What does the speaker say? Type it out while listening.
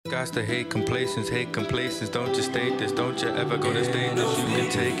Gots to hate complacence, don't you state this, don't you ever go to state this, you can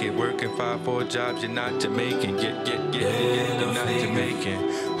take it. Working 5-4 jobs, you're not Jamaican, you're not Jamaican.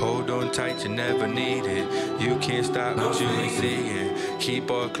 Hold on tight, you never need it, you can't stop what you ain't seeing. Keep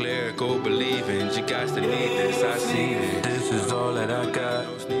all clear, go believing, you got to need this, I see it. This is all that I got,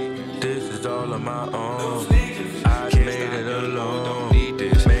 this is all on my own. I made it alone, don't need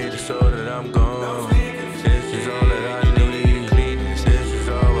this, made it so that I'm gone. This is all that I need.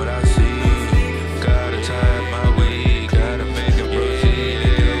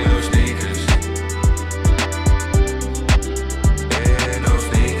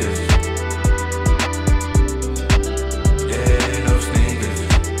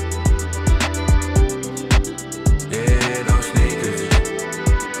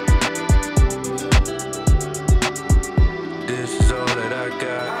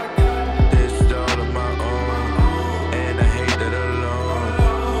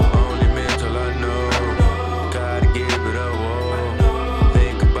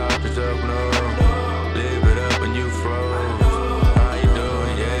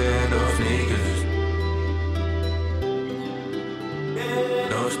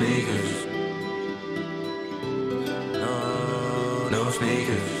 No sneakers. No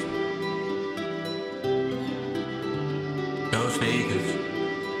sneakers. No sneakers.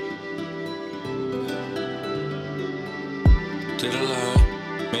 Did a lot,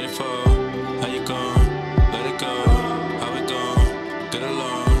 made it fall. How you gone? Let it go. How we gone? Get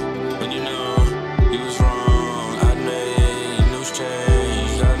along. When you know you was wrong. I made news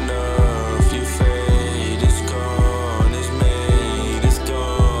change. I know if you fade, it's gone. It's made. It's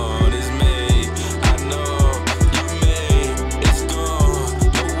gone. It's made. I know you made. It's gone.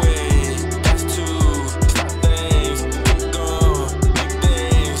 No way. That's two. Stop things. Get gone. Big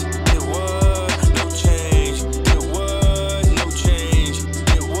things. It was no change. It was no change.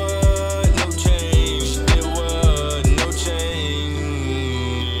 It was no change. It was no change.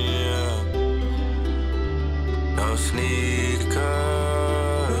 Yeah. No sneakers.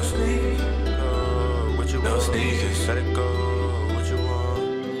 What you want? No sneakers. Let it go. What you want?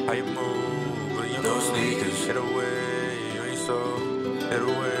 How you move? What you no sneakers. Get away. You ain't so. Get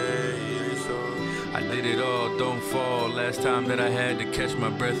away. You ain't so. I did it all. Don't fall. Last time that I had to catch my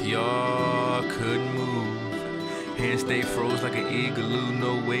breath, y'all couldn't move. Hands stay froze like an igloo.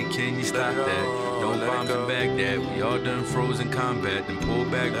 No way can you stop that. Don't bombs in Baghdad. We all done froze in combat. Then pull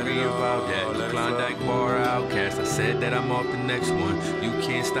back, reevaluate that. The Klondike bar outcast. I said that I'm off the next one. You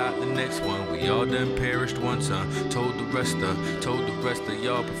can't stop the next one. We all done perished once, told the rest of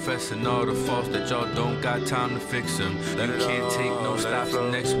y'all professing all the faults that y'all don't got time to fix them. You can't take no stops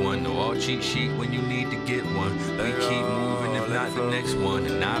the next one. No all cheat sheet when you need to get one. We keep moving if not the next one.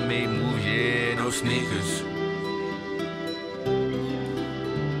 And I made moves, yeah, no sneakers.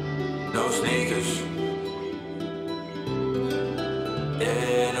 No sneakers.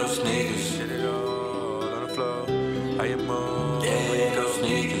 Yeah, no sneakers. Hit it all on the floor. How you move? Yeah, no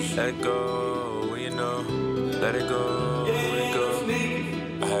sneakers. Let it go. When you know. Let it go. When it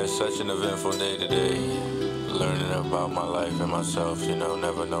go. I had such an eventful day today. Learning about my life and myself. You know,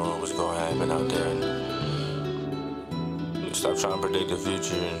 never knowing what's gonna happen out there. And stop trying to predict the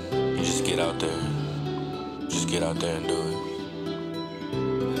future and you just get out there. Just get out there and do it.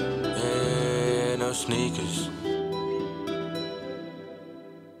 No sneakers.